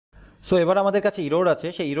So এবার আমাদের কাছে ইরর আছে,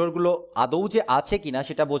 সেই ইররগুলো আদৌ যে আছে কিনা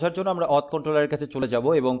সেটা বোঝার জন্য আমরা অথ কন্ট্রোলারের কাছে চলে যাব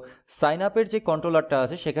এবং সাইন আপের যে কন্ট্রোলারটা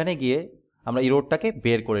আছে সেখানে গিয়ে আমরা ইররটাকে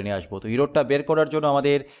বের করে নিয়ে আসবো। তো ইররটা বের করার জন্য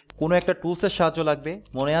আমাদের কোনো একটা টুলসের সাহায্য লাগবে,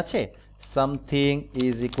 মনে আছে? Something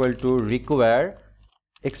is equal to require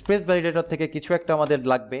express validator থেকে কিছু একটা আমাদের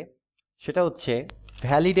লাগবে, সেটা হচ্ছে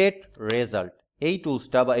ভ্যালিডেট রেজাল্ট। এই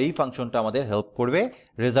টুলসটা বা এই ফাংশনটা আমাদের হেল্প করবে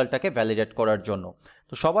রেজাল্টটাকে ভ্যালিডেট করার জন্য।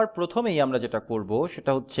 তো সবার প্রথমেই আমরা যেটা করব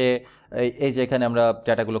সেটা হচ্ছে এই যে এখানে আমরা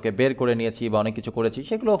ডাটাগুলোকে বের করে নিয়েছি বা অনেক কিছু করেছি,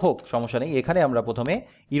 সেগুলো হোক, সমস্যা নেই। এখানে আমরা প্রথমে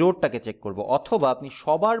ইররটাকে চেক করব, অথবা আপনি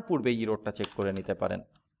সবার পূর্বে ইররটা চেক করে নিতে পারেন।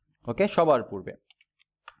 ওকে, সবার পূর্বে।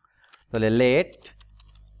 তাহলে late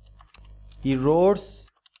ইররস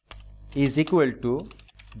is equal to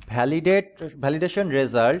validation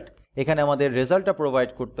result. এখানে আমাদের রেজাল্টটা প্রোভাইড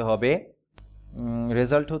করতে হবে,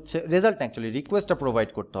 রিকোয়েস্টটা প্রোভাইড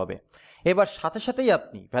করতে হবে। এবার সাথে সাথেই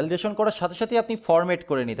আপনি ভ্যালিডেশন করার সাথে সাথেই আপনি ফরম্যাট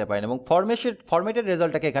করে নিতে পারেন এবং ফরম্যাটের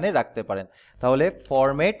রেজাল্টটাকে এখানে রাখতে পারেন। তাহলে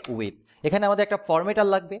ফরম্যাট উইথ, এখানে আমাদের একটা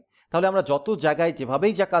ফরম্যাটার লাগবে। তাহলে আমরা যত জায়গায়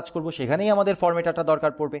যেভাবেই যা কাজ করব সেখানেই আমাদের ফরম্যাটারটা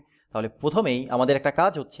দরকার পড়বে। তাহলে প্রথমেই আমাদের একটা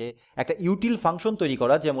কাজ হচ্ছে একটা ইউটিল ফাংশন তৈরি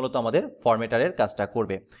করা, যে মূলত আমাদের ফরম্যাটারের কাজটা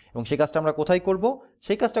করবে। এবং সেই কাজটা আমরা কোথায় করব?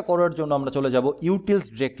 সেই কাজটা করার জন্য আমরা চলে যাব ইউটিলস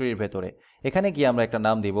ডিরেক্টরির ভেতরে। এখানে গিয়ে আমরা একটা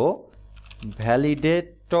নাম দিব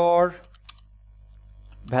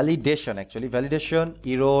ভ্যালিডেশন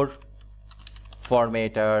ইরর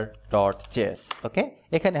ফরম্যাটার ডট জেএস। ওকে,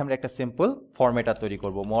 এখানে আমরা একটা সিম্পল ফরম্যাটার তৈরি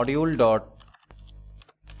করব, module dot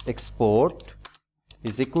export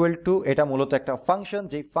is equal to, এটা মূলত একটা ফাংশন,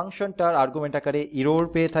 যেই ফাংশনটার আর্গুমেন্ট আকারে ইরর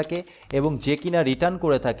পেয়ে থাকে এবং যে কিনা রিটার্ন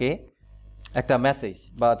করে থাকে একটা মেসেজ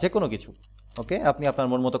বা যে কোনো কিছু। ওকে, আপনি আপনার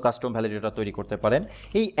মন মতো কাস্টম ভ্যালিডেটর তৈরি করতে পারেন।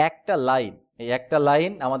 এই একটা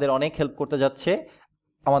লাইন আমাদের অনেক হেল্প করতে যাচ্ছে,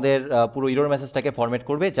 আমাদের পুরো ইরর মেসেজটাকে ফরম্যাট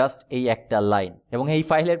করবে জাস্ট এই একটা লাইন, এবং এই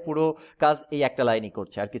ফাইলের পুরো কাজ এই একটা লাইনই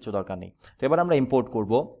করছে, আর কিছু দরকার নেই। তো এবার আমরা ইম্পোর্ট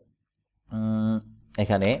করব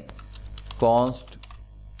এখানে const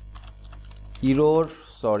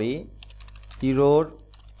error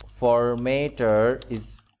ফরম্যাটার is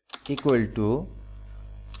equal to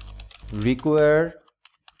require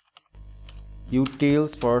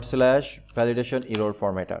utils /validation error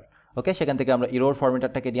formatter। ওকে, সেখান থেকে আমরা ইরর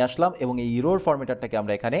ফরম্যাটারটাকে নিয়ে আসলাম এবং এই ইরর ফরম্যাটারটাকে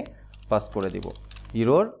আমরা এখানে পাস করে দিব,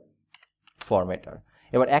 ইরর ফরম্যাটার।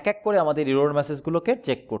 এবার এক এক করে আমাদের ইরর মেসেজগুলোকে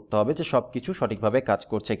চেক করতে হবে যে সব কিছু সঠিকভাবে কাজ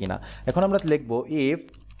করছে কিনা। এখন আমরা লিখব ইফ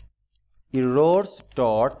ইররস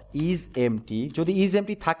ডট ইজ এমটি। যদি ইজ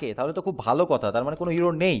এমটি থাকে তাহলে তো খুব ভালো কথা, তার মানে কোনো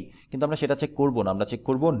ইরর নেই, কিন্তু আমরা সেটা চেক করব না, আমরা চেক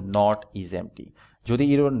করব নট ইজ এমটি। যদি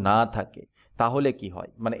ইরর না থাকে তাহলে কি হয়,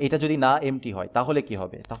 মানে এটা যদি না এমটি হয় তাহলে কি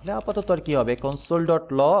হবে? তাহলে আপাতত আর কি হবে, console dot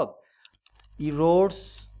log ইররস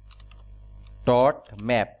dot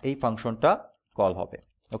map, এই ফাংশনটা কল হবে।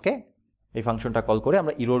 ওকে, এই ফাংশনটা কল করে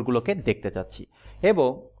আমরা ইররগুলোকে দেখতে চাচ্ছি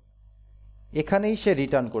এবং এখানেই সে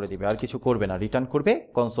রিটার্ন করে দিবে, আর কিছু করবে না, রিটার্ন করবে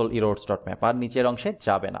কনসোল ইররস ডট ম্যাপ, আর নিচের অংশে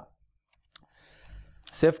যাবে না।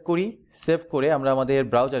 সেভ করি, সেভ করে আমরা আমাদের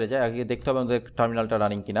ব্রাউজারে যাই, আগে দেখতে হবে আমাদের টার্মিনালটা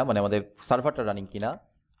রানিং কিনা, মানে আমাদের সার্ভারটা রানিং কিনা,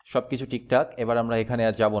 সব কিছু ঠিকঠাক। এবার আমরা এখানে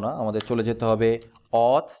আর যাবো না, আমাদের চলে যেতে হবে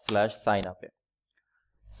auth/signup-এ।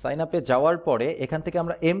 সাইন আপে যাওয়ার পরে এখান থেকে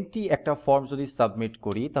আমরা এমটি একটা ফর্ম যদি সাবমিট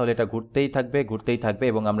করি তাহলে এটা ঘুরতেই থাকবে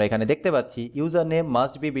এবং আমরা এখানে দেখতে পাচ্ছি user name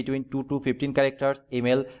must be between 2 to 15 characters,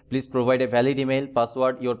 email please provide a valid email,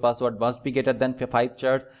 password your password must be greater than 5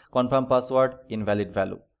 charts, confirm password, invalid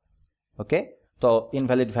value. ওকে, তো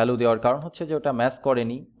ইনভ্যালিড ভ্যালু দেওয়ার কারণ হচ্ছে যে ওটা ম্যাচ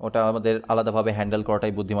করেনি, ওটা আমাদের আলাদাভাবে হ্যান্ডেল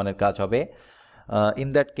করাটাই বুদ্ধিমানের কাজ হবে। ইন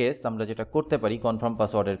দ্যাট কেস আমরা যেটা করতে পারি, কনফার্ম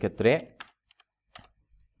পাসওয়ার্ডের ক্ষেত্রে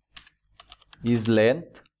ইজ লেন্থ,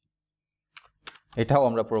 এটাও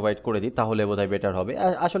আমরা প্রোভাইড করে দিই, তাহলে বোধহয় বেটার হবে।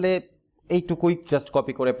 আসলে এইটুকুই জাস্ট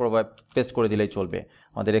কপি করে পেস্ট করে দিলেই চলবে,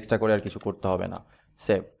 আমাদের এক্সট্রা করে আর কিছু করতে হবে না।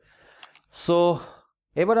 সেভ। সো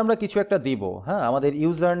এবার আমরা কিছু একটা দিব। হ্যাঁ, আমাদের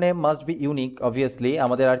user name must be unique, obviously.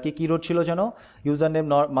 আমাদের আর কি রোড ছিল যেন, user name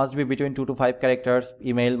must be between 2 to 5 characters,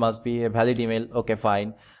 email must B a valid email. Okay, fine.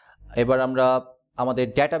 এবার আমরা আমাদের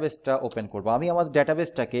ডাটাবেসটা ওপেন করব। আমি আমাদের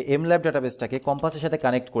ডাটাবেসটাকে mlab ডাটাবেসটাকে কম্পাসের সাথে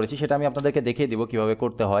কানেক্ট করেছি, সেটা আমি আপনাদেরকে দেখিয়ে দিব কিভাবে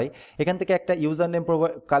করতে হয়। এখান থেকে একটা ইউজার নেম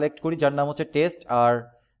কালেক্ট করি যার নাম হচ্ছে টেস্ট, আর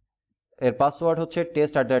এর পাসওয়ার্ড হচ্ছে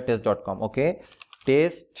test@test.com। ওকে,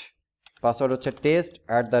 টেস্ট, পাসওয়ার্ড হচ্ছে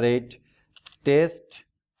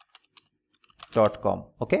test@test.com।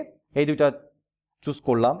 ওকে, এই দুইটা চুজ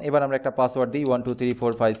করলাম। এবার আমরা একটা পাসওয়ার্ড দিই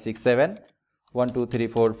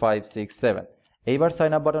 12345671234567। এইবার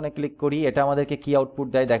সাইন আপ বাটনে ক্লিক করি। এটা আমাদেরকে কি আউটপুট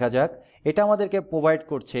দেয় দেখা যাক। এটা আমাদেরকে প্রোভাইড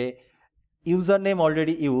করছে user name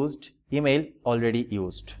already used, email already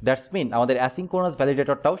used. That's mean আমাদের অ্যাসিনক্রোনাস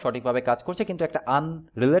ভ্যালিডেটরটাও সঠিকভাবে কাজ করছে, কিন্তু একটা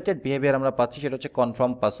আনরিলেটেড বিহেভিয়ার আমরা পাচ্ছি, সেটা হচ্ছে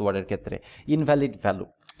কনফার্ম পাসওয়ার্ডের ক্ষেত্রে ইনভ্যালিড ভ্যালু।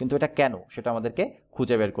 কিন্তু এটা কেন সেটা আমাদেরকে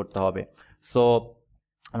খুঁজে বের করতে হবে। সো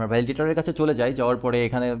আমরা ভ্যালিডেটরের কাছে চলে যাই, যাওয়ার পরে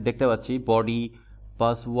এখানে দেখতে পাচ্ছি বডি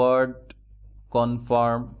পাসওয়ার্ড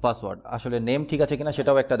কনফার্ম পাসওয়ার্ড, আসলে নেম ঠিক আছে কিনা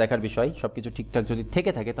সেটাও একটা দেখার বিষয়। সব কিছু ঠিকঠাক যদি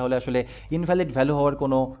থেকে থাকে তাহলে আসলে ইনভ্যালিড ভ্যালু হওয়ার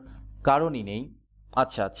কোনো কারণই নেই।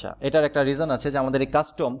 আচ্ছা আচ্ছা, এটার একটা রিজন আছে যে আমাদের এই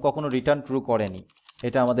কাস্টম কখনো রিটার্ন ট্রু করেনি,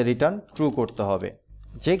 এটা আমাদের রিটার্ন ট্রু করতে হবে,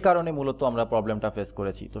 যে কারণে মূলত আমরা প্রবলেমটা ফেস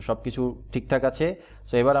করেছি। তো সব কিছু ঠিকঠাক আছে।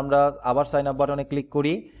 সো এবার আমরা আবার সাইন আপ বাটনে ক্লিক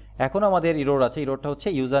করি। এখন আমাদের ইরোর আছে, ইরোরটা হচ্ছে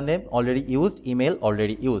user name already used, email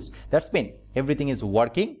already used, that's mean everything is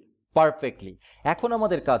working perfectly. এখন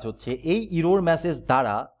আমাদের কাজ হচ্ছে এই ইরোর মেসেজ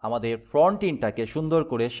দ্বারা আমাদের ফ্রন্ট এন্ডটাকে সুন্দর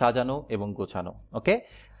করে সাজানো এবং গোছানো। ওকে,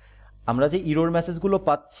 আমরা যে ইরোর মেসেজগুলো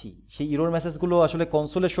পাচ্ছি সেই ইরোর মেসেজগুলো আসলে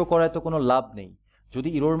কনসোলে শো করায় তো কোনো লাভ নেই। যদি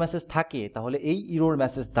ইরোর মেসেজ থাকে তাহলে এই ইরোর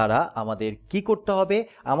মেসেজ দ্বারা আমাদের কি করতে হবে,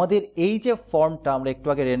 আমাদের এই যে ফর্মটা আমরা একটু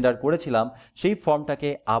আগে রেন্ডার করেছিলাম সেই ফর্মটাকে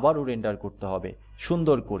আবারও রেন্ডার করতে হবে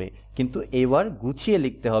সুন্দর করে, কিন্তু এবার গুছিয়ে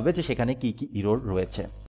লিখতে হবে যে সেখানে কি কি ইরোর রয়েছে।